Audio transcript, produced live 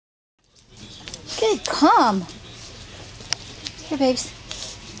Good, come. Here, babes.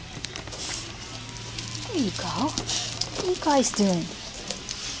 There you go. What are you guys doing?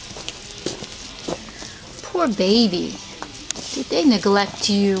 Poor baby. Did they neglect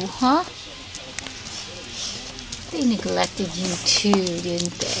you, huh? They neglected you too,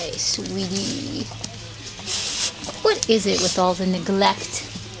 didn't they, sweetie? What is it with all the neglect?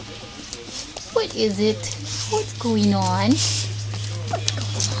 What is it? What's going on?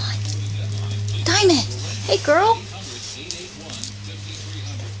 What's going on? Diamond! Hey, girl!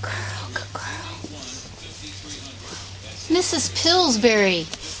 Good girl. Mrs. Pillsbury.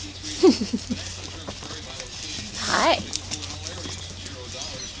 Hi.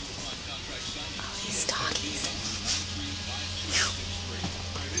 Oh, these doggies.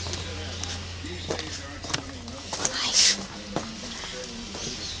 Hi.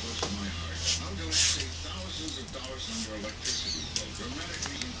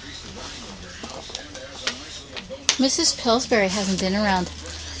 Mrs. Pillsbury hasn't been around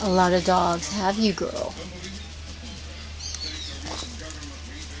a lot of dogs, have you, girl?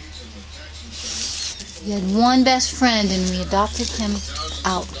 You had one best friend and we adopted him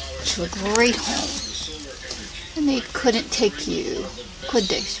out to a great home. And they couldn't take you, could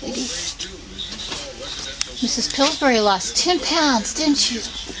they, sweetie? Mrs. Pillsbury lost 10 pounds, didn't you?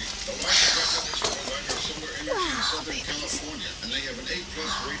 Wow, babies.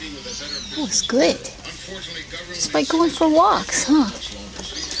 That was good. Just by going for walks, huh?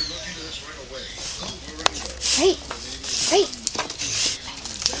 Right, right.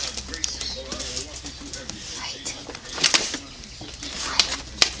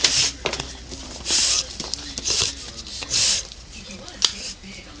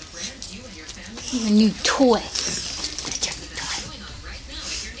 A new toy.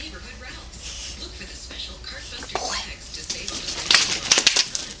 Boy.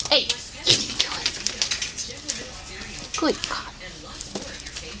 Hey. Good God.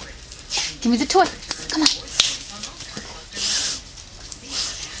 Give me the toy. Come on.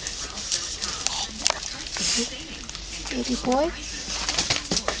 Baby boy.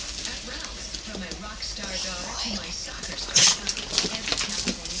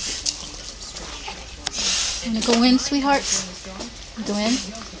 You wanna go in, sweetheart? Go in?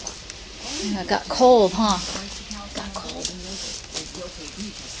 I got cold, huh? Got cold.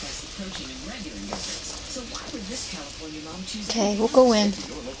 Okay, we'll go in.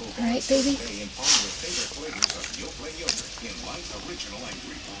 Alright, baby?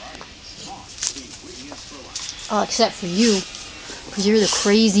 Oh, except for you. Because you're the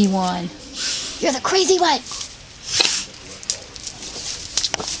crazy one. You're the crazy one!